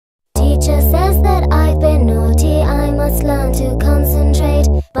must learn to concentrate.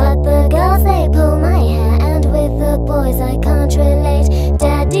 But the girls, they pull my hair, and with the boys I can't relate.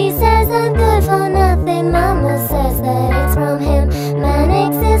 Daddy says I'm good for nothing, Mama says that it's from him.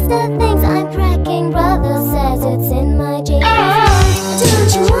 Manic sister thinks I'm cracking